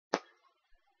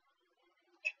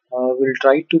We'll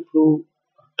try to prove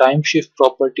time shift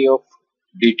property of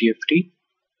DTFT.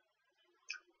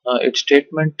 Its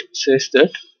statement says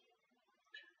that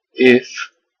if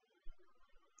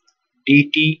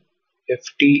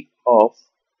DTFT of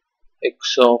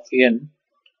x of n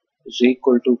is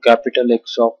equal to capital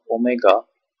X of omega,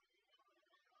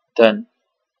 then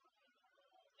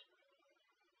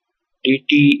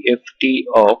DTFT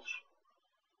of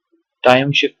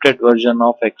time shifted version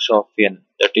of x of n,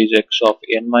 that is x of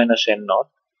n minus n naught,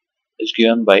 is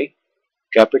given by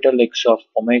capital X of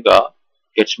omega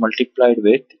gets multiplied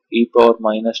with e power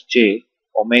minus j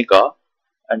omega,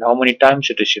 and how many times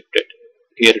it is shifted?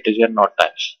 Here it is n naught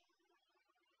times.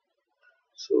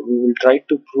 So we will try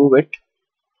to prove it.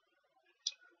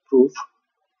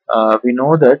 We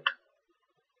know that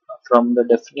from the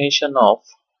definition of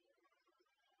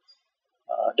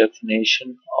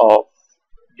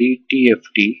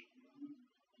DTFT,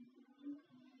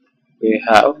 we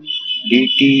have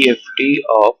DTFT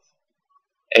of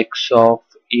x of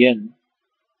n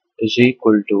is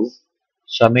equal to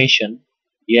summation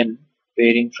n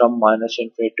varying from minus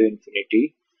infinity to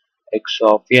infinity x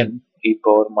of n e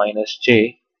power minus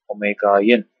j omega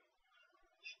n.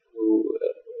 So,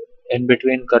 in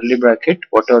between curly bracket,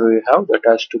 whatever we have, that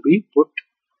has to be put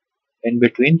in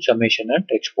between summation and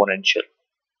exponential.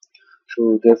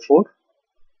 So therefore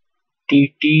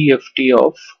DTFT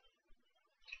of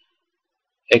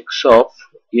x of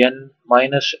n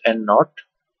minus n naught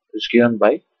is given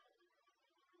by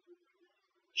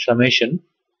summation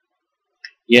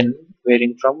n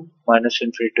varying from minus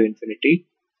infinity to infinity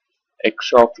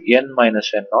x of n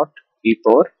minus n naught e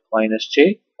power minus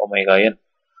j omega n.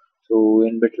 So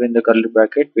in between the curly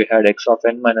bracket we had x of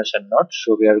n minus n naught,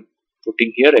 so we are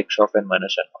putting here x of n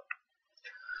minus n naught.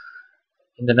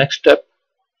 In the next step,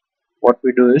 what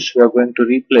we do is we are going to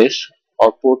replace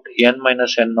or put n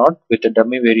minus n naught with a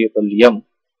dummy variable m,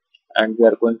 and we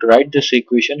are going to write this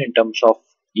equation in terms of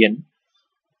n.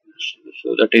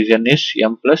 So that is n is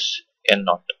m plus n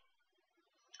naught.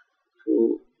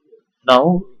 So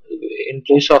now in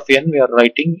place of n we are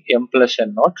writing m plus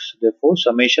n naught. Therefore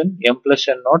summation m plus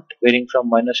n naught varying from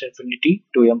minus infinity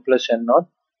to m plus n naught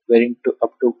varying to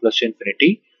up to plus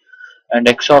infinity, and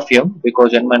x of m,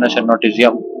 because n minus n naught is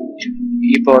m,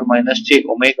 e power minus j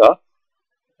omega,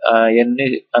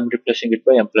 I'm replacing it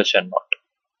by m plus n naught.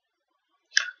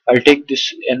 I'll take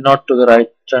this n naught to the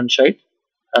right hand side,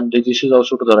 and this is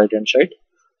also to the right hand side.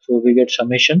 So we get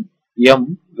summation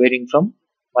m varying from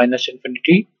minus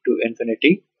infinity to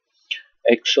infinity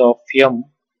x of m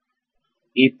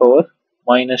e power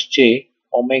minus j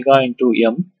omega into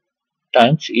m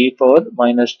times e power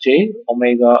minus j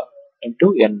omega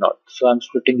into n naught. So I'm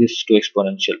splitting this to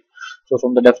exponential. So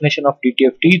from the definition of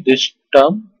DTFT, this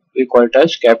term we call it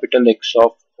as capital X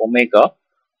of omega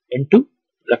into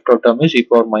left out term is e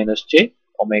power minus j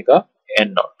omega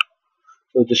n naught.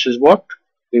 So this is what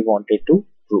we wanted to